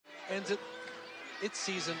ends its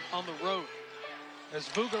season on the road. As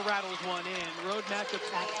Vuga rattles one in, road matchup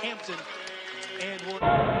at Hampton, and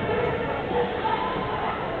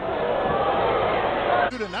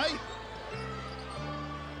tonight.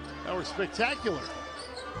 That was spectacular.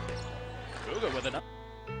 Vuga with enough.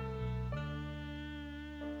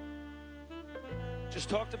 Just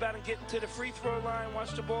talked about him getting to the free throw line,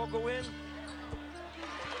 watch the ball go in.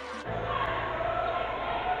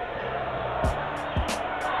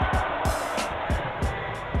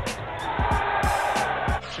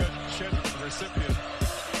 Recipient.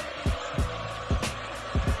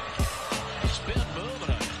 Spin move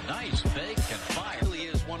and a nice fake and fire. Really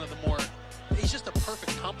is one of the more, he's just a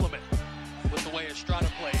perfect complement with the way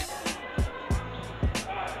Estrada plays.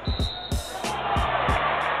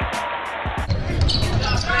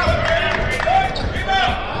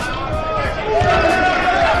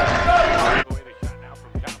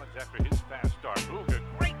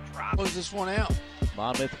 Close this one out.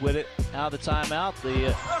 Monmouth with it out of the timeout.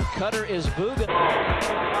 The cutter is Vuga.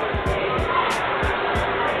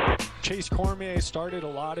 Chase Cormier started a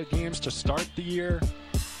lot of games to start the year.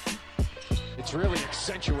 It's really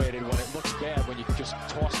accentuated when it looks bad when you can just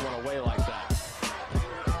toss one away like that.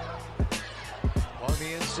 On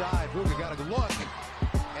the inside, Vuga got a look,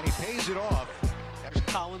 and he pays it off. There's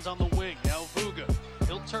Collins on the wing. Now Vuga.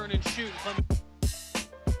 He'll turn and shoot.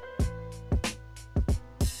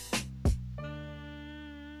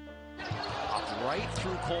 Right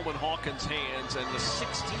through Coleman Hawkins' hands, and the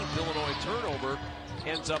 16th Illinois turnover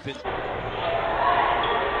ends up in.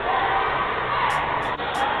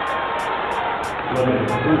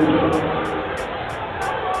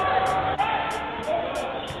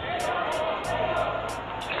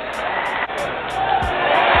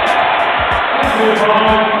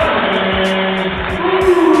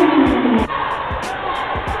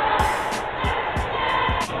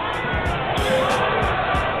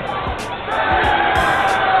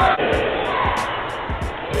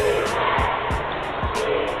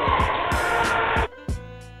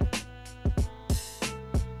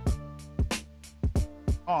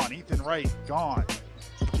 Gone. Ethan Wright, gone.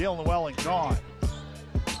 Jalen Llewellyn, gone.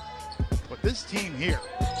 But this team here,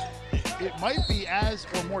 it might be as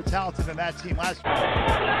or more talented than that team last year.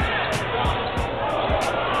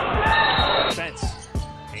 Defense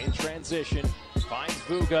in transition, finds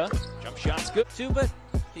Vuga. Jump shot's good too, but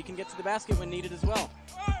he can get to the basket when needed as well.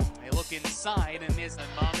 They look inside, and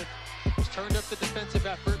Monmouth has turned up the defensive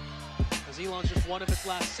effort as he launches one of its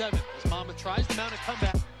last 7. As Monmouth tries to mount a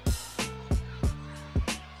comeback.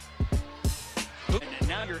 And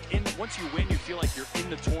now you're in. Once you win, you feel like you're in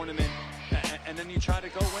the tournament, and then you try to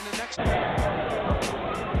go win the next.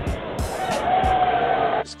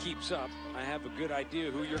 This keeps up. I have a good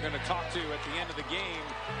idea who you're going to talk to at the end of the game.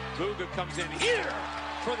 Vuga comes in here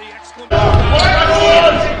for the exclamation.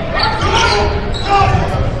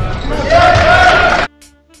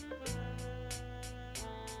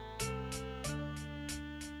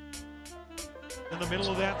 In the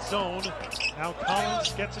middle of that zone, now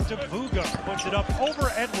Collins gets it to Vuga, puts it up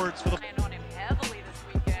over Edwards for the. And on him heavily this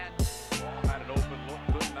weekend. Had an open look,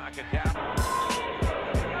 couldn't knock it down.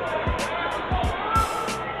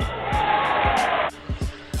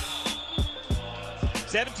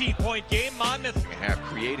 "17-point game, Monmouth." Have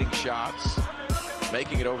creating shots,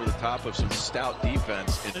 making it over the top of some stout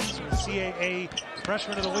defense. CAA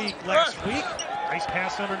Freshman of the Week last week. Nice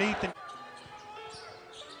pass underneath.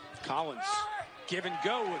 Collins, give and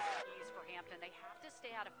go with. For Hampton, they have to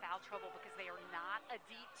stay out of foul trouble because they are not a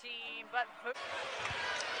deep team. But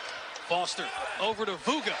Foster over to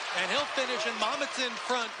Vuga, and he'll finish, and Monmouth's in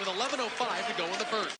front with 11:05 to go in the first.